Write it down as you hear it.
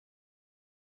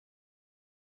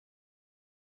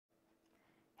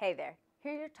Hey there,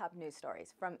 here are your top news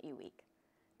stories from eWEEK.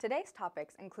 Today's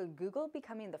topics include Google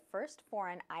becoming the first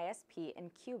foreign ISP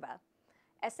in Cuba,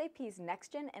 SAP's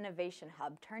Next-Gen innovation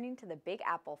hub turning to the Big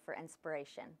Apple for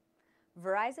inspiration,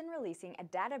 Verizon releasing a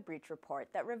data breach report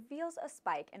that reveals a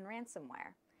spike in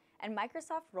ransomware, and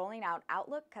Microsoft rolling out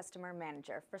Outlook Customer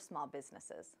Manager for small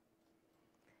businesses.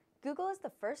 Google is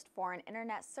the first foreign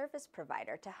internet service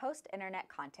provider to host internet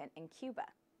content in Cuba.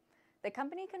 The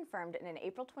company confirmed in an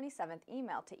April 27th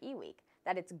email to eWEEK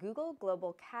that its Google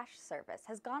Global Cache service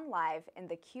has gone live in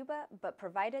the Cuba but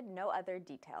provided no other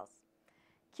details.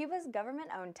 Cuba's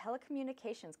government-owned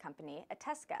telecommunications company,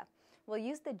 Atesca, will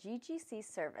use the GGC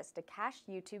service to cache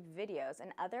YouTube videos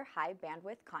and other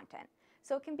high-bandwidth content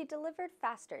so it can be delivered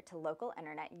faster to local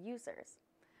internet users.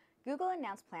 Google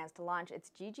announced plans to launch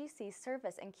its GGC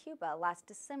service in Cuba last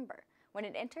December when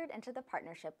it entered into the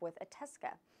partnership with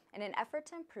Atesca in an effort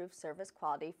to improve service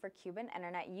quality for Cuban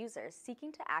internet users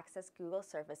seeking to access Google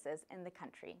services in the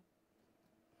country.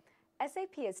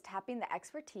 SAP is tapping the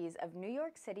expertise of New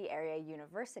York City area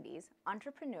universities,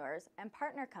 entrepreneurs, and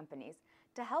partner companies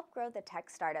to help grow the tech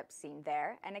startup scene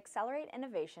there and accelerate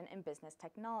innovation in business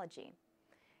technology.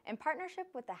 In partnership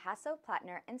with the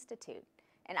Hasso-Plattner Institute,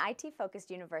 an IT-focused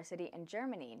university in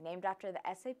Germany named after the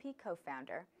SAP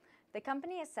co-founder, the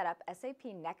company has set up SAP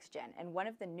Next-Gen in one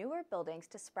of the newer buildings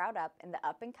to sprout up in the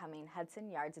up-and-coming Hudson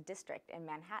Yards district in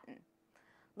Manhattan.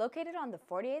 Located on the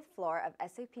 48th floor of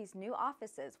SAP's new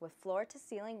offices with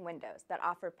floor-to-ceiling windows that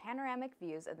offer panoramic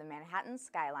views of the Manhattan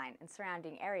skyline and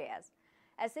surrounding areas,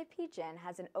 SAP Gen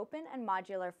has an open and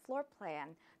modular floor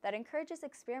plan that encourages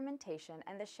experimentation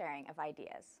and the sharing of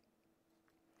ideas.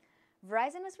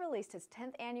 Verizon has released its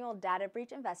 10th annual Data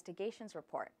Breach Investigations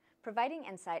Report, providing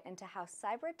insight into how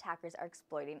cyber attackers are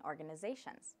exploiting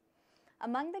organizations.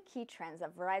 Among the key trends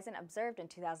that Verizon observed in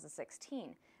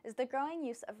 2016 is the growing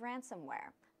use of ransomware,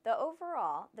 though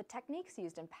overall, the techniques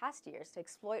used in past years to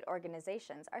exploit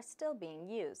organizations are still being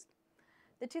used.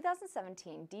 The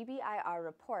 2017 DBIR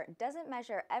report doesn't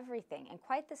measure everything in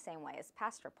quite the same way as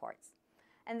past reports,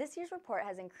 and this year's report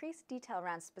has increased detail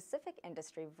around specific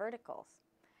industry verticals.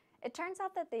 It turns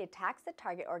out that the attacks that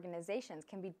target organizations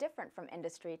can be different from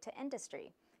industry to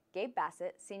industry. Gabe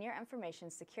Bassett, Senior Information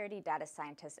Security Data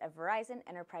Scientist at Verizon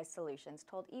Enterprise Solutions,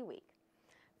 told eWEEK.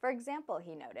 For example,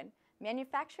 he noted,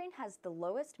 manufacturing has the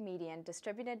lowest median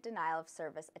distributed denial of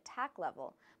service attack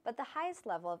level, but the highest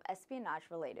level of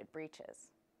espionage-related breaches.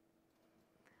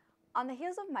 On the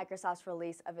heels of Microsoft's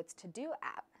release of its To-Do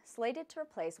app, slated to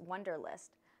replace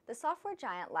Wunderlist, the software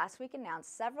giant last week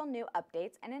announced several new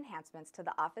updates and enhancements to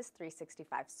the Office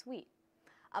 365 suite.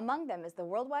 Among them is the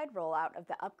worldwide rollout of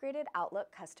the upgraded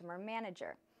Outlook Customer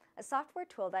Manager, a software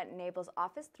tool that enables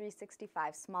Office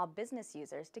 365 small business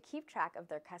users to keep track of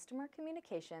their customer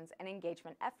communications and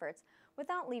engagement efforts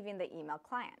without leaving the email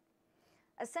client.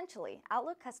 Essentially,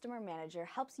 Outlook Customer Manager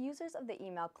helps users of the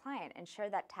email client ensure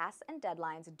that tasks and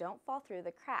deadlines don't fall through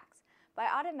the cracks by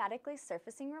automatically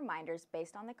surfacing reminders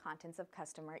based on the contents of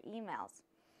customer emails.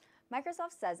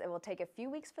 Microsoft says it will take a few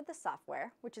weeks for the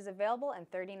software, which is available in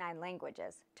 39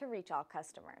 languages, to reach all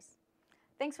customers.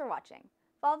 Thanks for watching.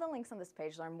 Follow the links on this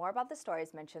page to learn more about the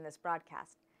stories mentioned in this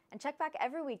broadcast, and check back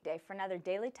every weekday for another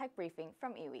daily tech briefing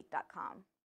from eWEEK.com.